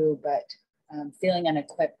to do, but feeling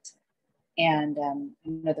unequipped. And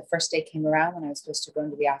the first day came around when I was supposed to go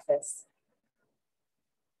into the office,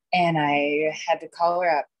 and I had to call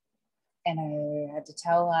her up, and I had to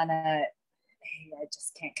tell Alannah, hey, I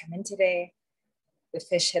just can't come in today. The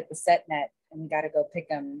fish hit the set net, and we got to go pick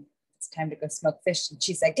them. It's time to go smoke fish. And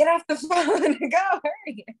she said, get off the phone and go,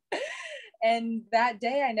 hurry. And that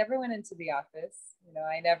day, I never went into the office.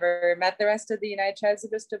 I never met the rest of the United Tribes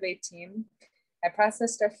of Bristol Bay team. I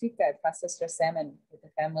processed our fika, I processed our salmon with the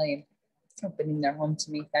family, opening their home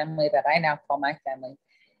to me, family that I now call my family.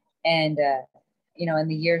 And you know, in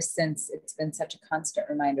the years since, it's been such a constant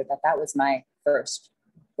reminder that that was my first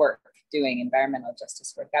work doing environmental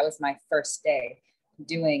justice work. That was my first day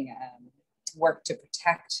doing work to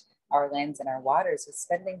protect our lands and our waters, was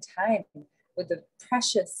spending time with the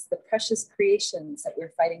precious creations that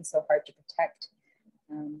we're fighting so hard to protect.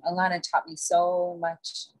 Alannah taught me so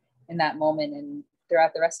much in that moment, and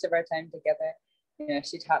throughout the rest of our time together. You know,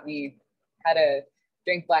 she taught me how to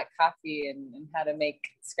drink black coffee and how to make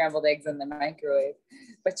scrambled eggs in the microwave.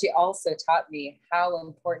 But she also taught me how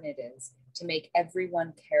important it is to make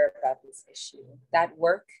everyone care about this issue. That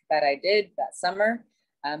work that I did that summer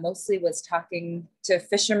mostly was talking to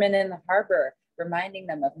fishermen in the harbor, reminding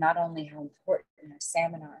them of not only how important our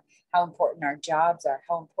salmon are, how important our jobs are,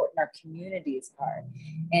 how important our communities are.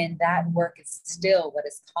 And that work is still what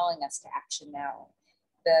is calling us to action now.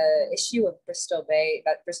 The issue of Bristol Bay,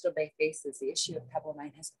 that Bristol Bay faces, the issue of Pebble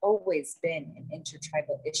Mine, has always been an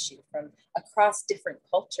intertribal issue from across different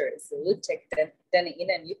cultures. The Lutik,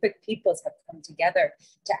 Dena'ina, and Yupik peoples have come together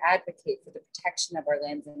to advocate for the protection of our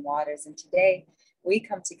lands and waters. And today we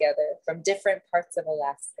come together from different parts of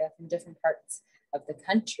Alaska, from different parts of the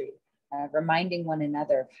country, reminding one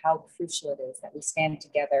another of how crucial it is that we stand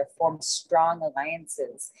together, form strong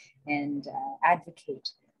alliances, and advocate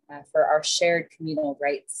for our shared communal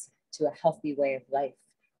rights to a healthy way of life,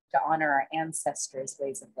 to honor our ancestors'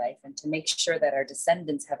 ways of life, and to make sure that our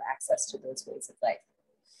descendants have access to those ways of life.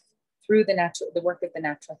 Through the work of the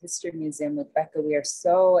Natural History Museum with Becca, we are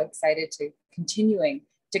so excited to continue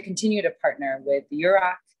to partner with the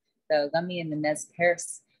Yurok, the Lummi, and the Nez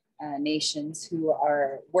Perce nations who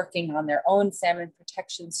are working on their own salmon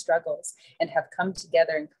protection struggles and have come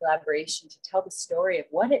together in collaboration to tell the story of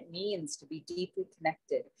what it means to be deeply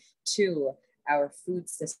connected to our food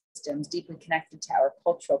systems, deeply connected to our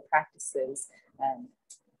cultural practices,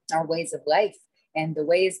 our ways of life, and the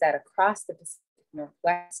ways that across the Pacific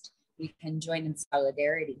Northwest we can join in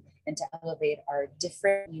solidarity and to elevate our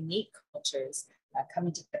different unique cultures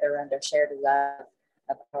coming together around our shared love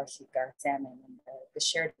of our salmon and the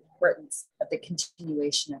shared importance of the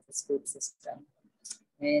continuation of this food system.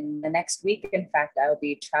 In the next week, in fact, I'll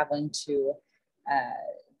be traveling to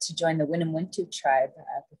join the Winnemucca tribe,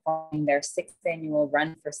 performing their 6th annual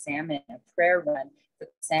Run for Salmon, a prayer run for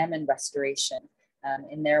salmon restoration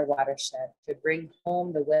in their watershed, to bring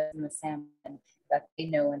home the whales and the salmon that they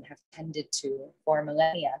know and have tended to for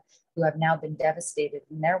millennia, who have now been devastated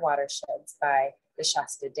in their watersheds by the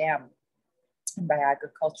Shasta Dam and by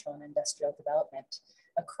agricultural and industrial development.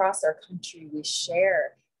 Across our country, we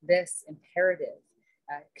share this imperative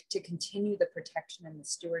to continue the protection and the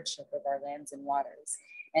stewardship of our lands and waters.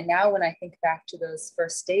 And now when I think back to those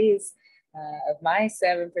first days of my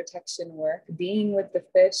salmon protection work, being with the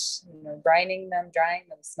fish, you know, brining them, drying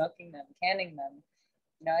them, smoking them, canning them,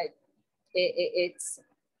 you know, it's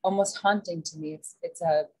almost haunting to me. It's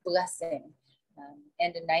a blessing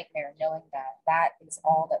and a nightmare, knowing that that is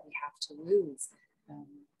all that we have to lose,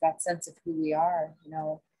 that sense of who we are. You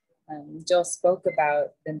know, Jill spoke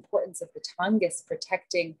about the importance of the Tongass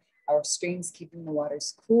protecting our streams, keeping the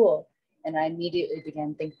waters cool. And I immediately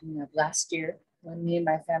began thinking of last year when me and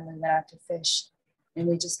my family went out to fish, and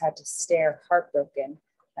we just had to stare heartbroken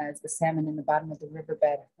as the salmon in the bottom of the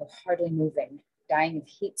riverbed were hardly moving, dying of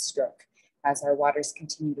heat stroke as our waters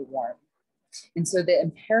continue to warm. And so the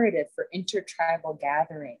imperative for intertribal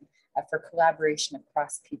gathering, for collaboration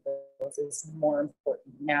across peoples, is more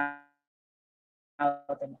important now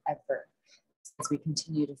than ever as we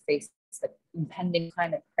continue to face the impending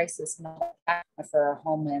climate crisis and all that for our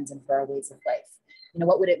homelands and for our ways of life. You know,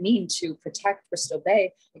 what would it mean to protect Bristol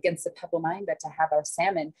Bay against the Pebble Mine, but to have our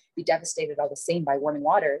salmon be devastated all the same by warming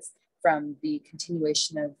waters from the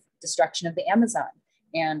continuation of destruction of the Amazon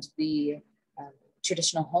and the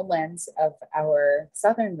traditional homelands of our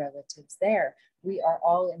southern relatives there? We are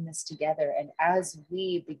all in this together. And as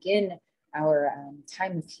we begin our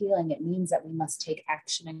time of healing, it means that we must take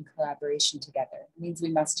action and collaboration together. It means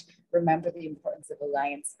we must remember the importance of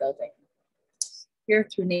alliance building. Here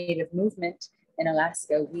through Native Movement in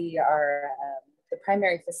Alaska, we are the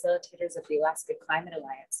primary facilitators of the Alaska Climate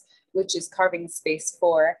Alliance, which is carving space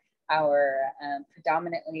for our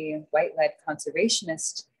predominantly white-led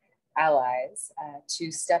conservationist allies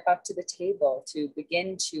to step up to the table, to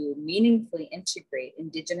begin to meaningfully integrate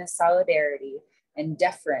Indigenous solidarity and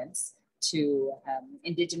deference to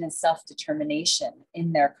Indigenous self-determination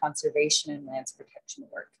in their conservation and lands protection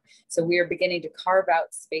work. So we are beginning to carve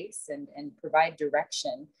out space and provide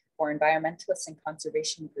direction for environmentalists and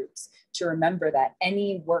conservation groups to remember that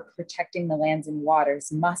any work protecting the lands and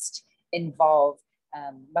waters must involve,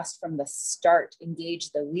 must from the start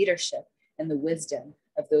engage the leadership and the wisdom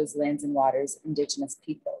of those lands and waters, Indigenous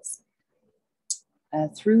peoples.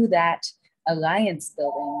 Through that alliance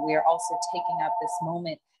building, we are also taking up this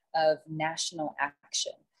moment of national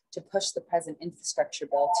action to push the present infrastructure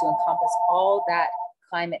bill to encompass all that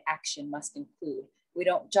climate action must include. We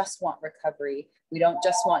don't just want recovery. We don't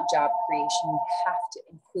just want job creation. We have to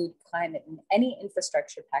include climate in any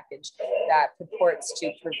infrastructure package that purports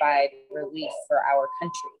to provide relief for our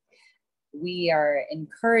country. We are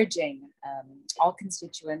encouraging all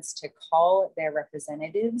constituents to call their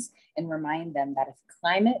representatives and remind them that if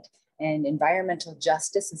climate and environmental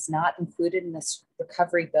justice is not included in this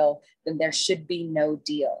recovery bill, then there should be no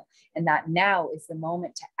deal. And that now is the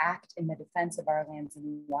moment to act in the defense of our lands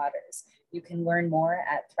and waters. You can learn more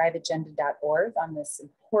at thriveagenda.org on this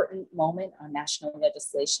important moment on national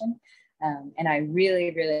legislation. And I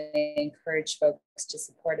really, really encourage folks to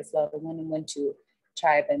support as well the Wintu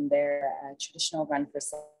tribe and their traditional run for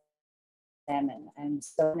salmon. I'm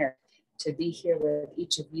so honored to be here with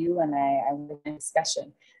each of you, and I will in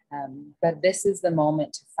discussion. But this is the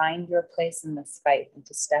moment to find your place in this fight and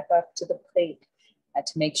to step up to the plate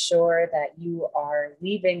to make sure that you are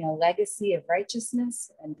leaving a legacy of righteousness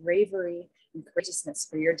and bravery and courageousness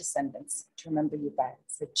for your descendants to remember you by.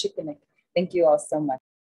 So Chikanik, thank you all so much.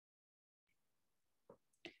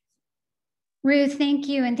 Ruth, thank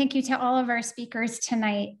you. And thank you to all of our speakers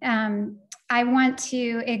tonight. I want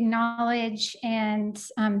to acknowledge and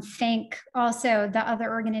thank also the other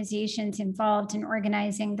organizations involved in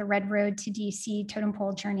organizing the Red Road to DC Totem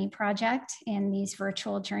Pole Journey project and these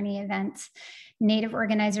virtual journey events, Native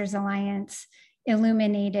Organizers Alliance,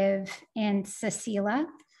 Illuminative, and Cecilia,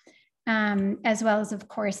 as well as, of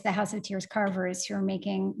course, the House of Tears Carvers, who are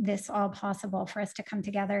making this all possible for us to come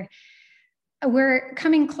together. We're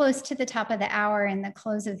coming close to the top of the hour and the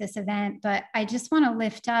close of this event, but I just want to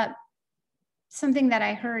lift up something that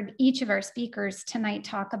I heard each of our speakers tonight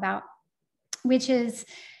talk about, which is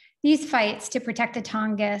these fights to protect the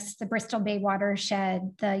Tongass, the Bristol Bay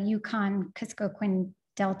watershed, the Yukon-Kuskokwim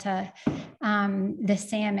Delta, the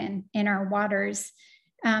salmon in our waters,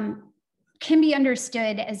 can be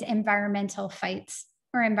understood as environmental fights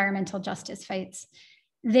or environmental justice fights.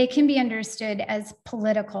 They can be understood as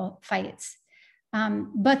political fights,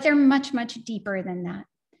 but they're much, much deeper than that.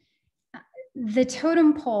 The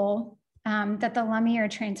totem pole that the Lummi are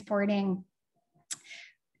transporting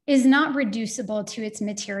is not reducible to its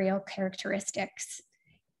material characteristics.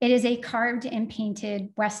 It is a carved and painted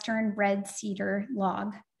Western red cedar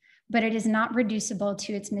log, but it is not reducible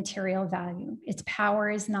to its material value. Its power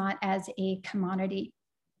is not as a commodity.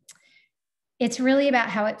 It's really about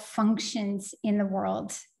how it functions in the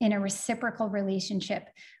world in a reciprocal relationship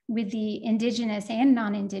with the Indigenous and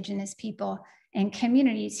non-Indigenous people and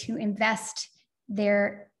communities who invest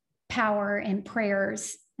their power and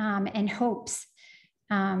prayers and hopes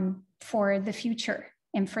for the future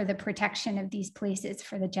and for the protection of these places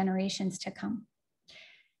for the generations to come.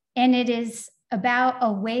 And it is about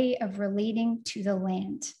a way of relating to the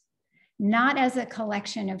land, not as a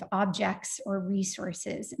collection of objects or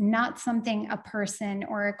resources, not something a person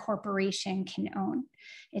or a corporation can own.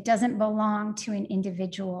 It doesn't belong to an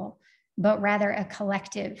individual, but rather a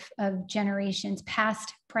collective of generations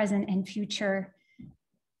past, present, and future,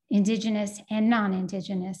 Indigenous and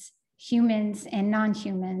non-Indigenous, humans and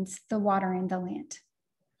non-humans, the water and the land.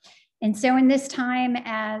 And so in this time,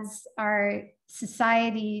 as our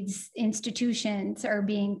societies, institutions are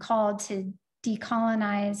being called to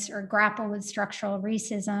decolonize or grapple with structural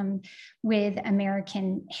racism, with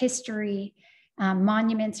American history,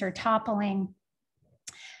 monuments are toppling,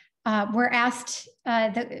 we're asked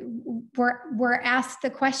the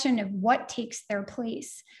question of what takes their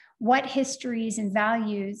place. What histories and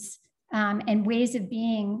values and ways of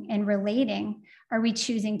being and relating are we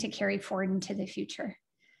choosing to carry forward into the future?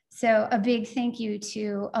 So a big thank you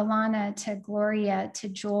to Alannah, to Gloria, to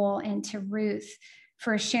Joel, and to Ruth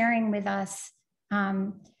for sharing with us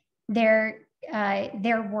their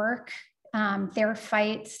work, their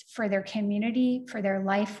fights for their community, for their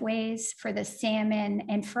lifeways, for the salmon,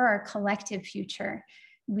 and for our collective future.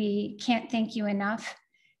 We can't thank you enough.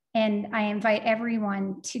 And I invite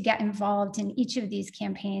everyone to get involved in each of these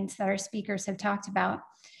campaigns that our speakers have talked about.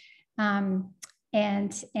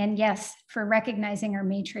 And yes, for recognizing our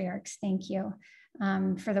matriarchs, thank you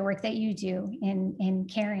for the work that you do in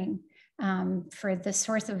caring for the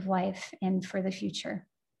source of life and for the future.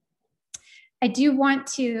 I do want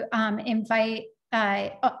to invite,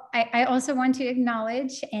 I also want to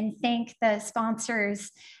acknowledge and thank the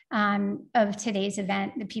sponsors of today's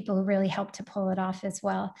event, the people who really helped to pull it off as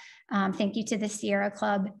well. Thank you to the Sierra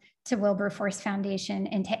Club, to Wilberforce Foundation,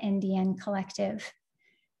 and to NDN Collective.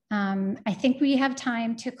 I think we have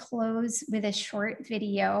time to close with a short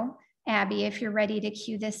video. Abby, if you're ready to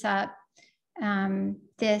cue this up.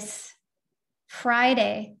 This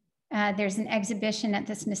Friday, there's an exhibition at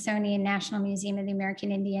the Smithsonian National Museum of the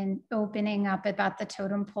American Indian opening up about the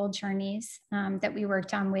totem pole journeys that we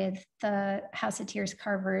worked on with the House of Tears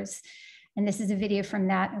Carvers. And this is a video from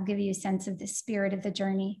that. I'll give you a sense of the spirit of the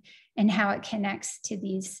journey and how it connects to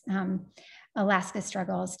these Alaska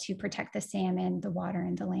struggles to protect the salmon, the water,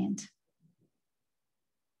 and the land.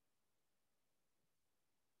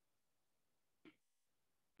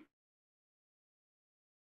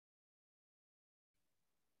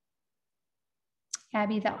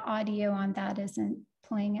 Abby, the audio on that isn't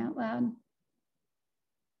playing out loud.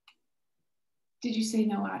 Did you say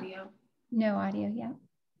no audio? No audio, yeah.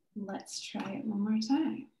 Let's try it one more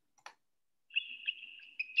time.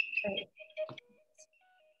 Great.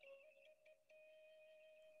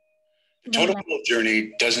 The totem pole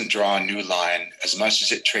journey doesn't draw a new line as much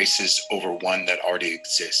as it traces over one that already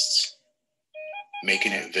exists,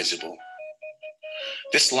 making it visible.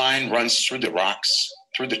 This line runs through the rocks,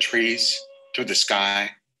 through the trees, through the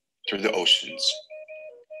sky, through the oceans.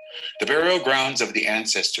 The burial grounds of the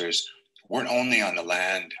ancestors weren't only on the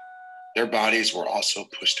land, their bodies were also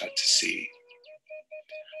pushed out to sea.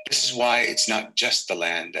 This is why it's not just the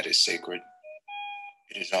land that is sacred,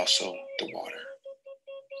 it is also the water.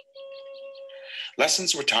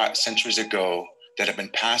 Lessons were taught centuries ago that have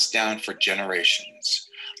been passed down for generations,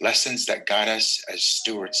 lessons that guide us as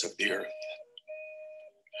stewards of the earth.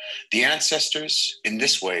 The ancestors, in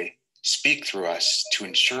this way, speak through us to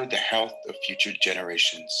ensure the health of future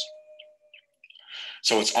generations.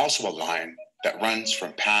 So it's also a line that runs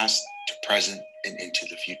from past to present and into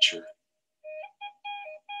the future.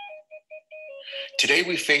 Today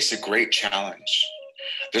we face a great challenge.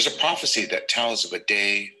 There's a prophecy that tells of a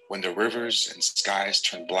day when the rivers and skies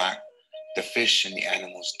turn black, the fish and the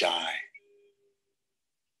animals die.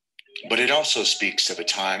 But it also speaks of a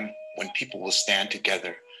time when people will stand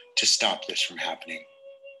together to stop this from happening.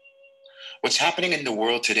 What's happening in the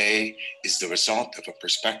world today is the result of a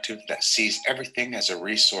perspective that sees everything as a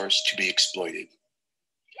resource to be exploited.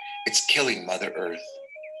 It's killing Mother Earth.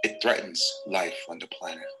 It threatens life on the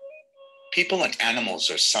planet. People and animals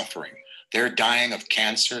are suffering. They're dying of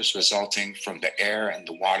cancers resulting from the air and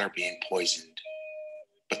the water being poisoned.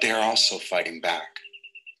 But they are also fighting back.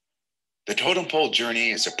 The Totem Pole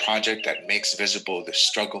Journey is a project that makes visible the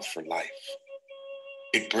struggle for life.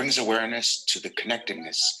 It brings awareness to the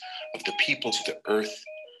connectedness of the people to the earth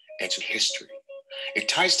and to history. It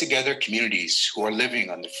ties together communities who are living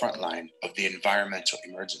on the front line of the environmental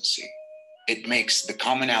emergency. It makes the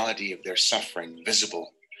commonality of their suffering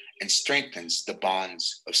visible and strengthens the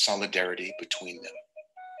bonds of solidarity between them.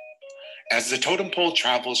 As the totem pole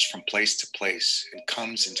travels from place to place and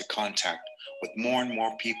comes into contact with more and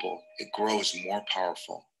more people, it grows more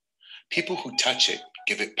powerful. People who touch it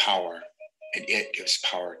give it power, and it gives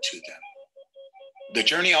power to them. The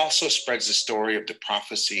journey also spreads the story of the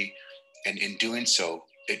prophecy, and in doing so,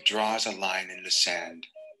 it draws a line in the sand.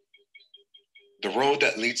 The road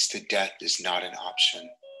that leads to death is not an option.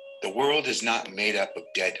 The world is not made up of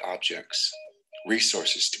dead objects,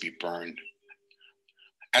 resources to be burned.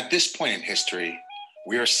 At this point in history,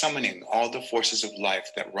 we are summoning all the forces of life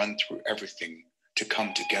that run through everything to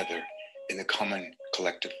come together in the common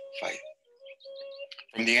collective fight.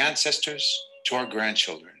 From the ancestors to our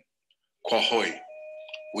grandchildren, Kwahoi,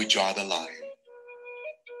 we draw the line.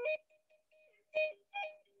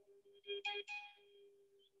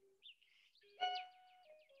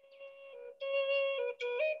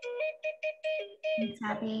 Thanks,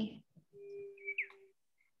 Abby.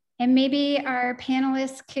 And maybe our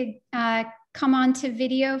panelists could come on to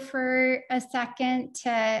video for a second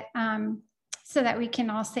to, so that we can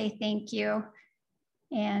all say thank you.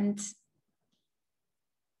 And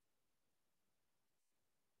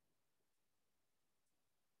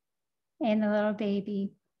the little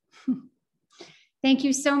baby. Thank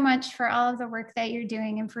you so much for all of the work that you're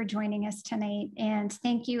doing and for joining us tonight. And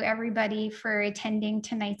thank you everybody for attending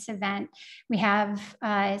tonight's event. We have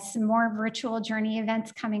some more virtual journey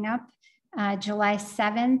events coming up, July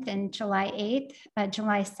 7th and July 8th.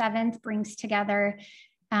 July 7th brings together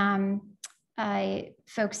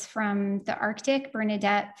folks from the Arctic,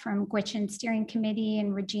 Bernadette from Gwich'in Steering Committee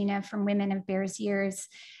and Regina from Women of Bears Ears.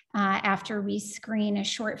 After we screen a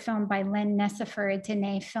short film by Len Nessifer, a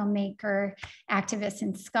Dene filmmaker, activist,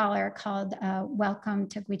 and scholar called Welcome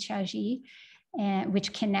to Gwich'in,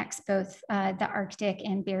 which connects both the Arctic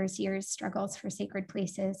and Bears Ears struggles for sacred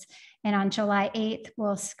places. And on July 8th,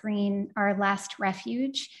 we'll screen Our Last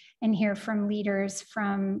Refuge and hear from leaders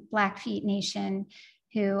from Blackfeet Nation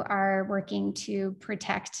who are working to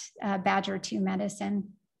protect Badger 2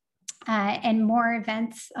 medicine. And more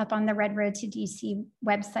events up on the Red Road to DC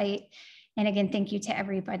website. And again, thank you to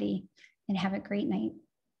everybody and have a great night.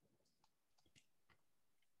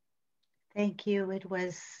 Thank you. It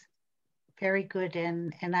was very good,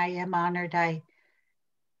 and I am honored.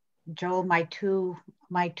 Joel, my two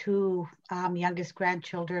youngest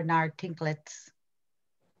grandchildren are Tinklets.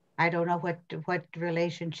 I don't know what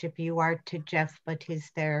relationship you are to Jeff, but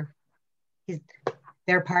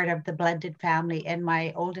they're part of the blended family, and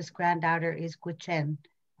my oldest granddaughter is Gwichen.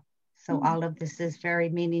 So all of this is very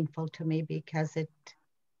meaningful to me because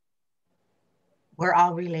we're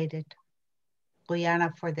all related.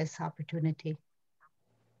 Guyana for this opportunity.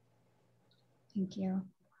 Thank you,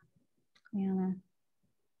 Guyana.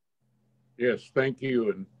 Yes, thank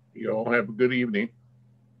you, and you all have a good evening.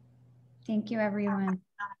 Thank you, everyone.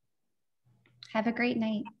 Have a great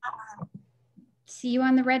night. See you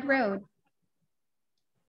on the Red Road.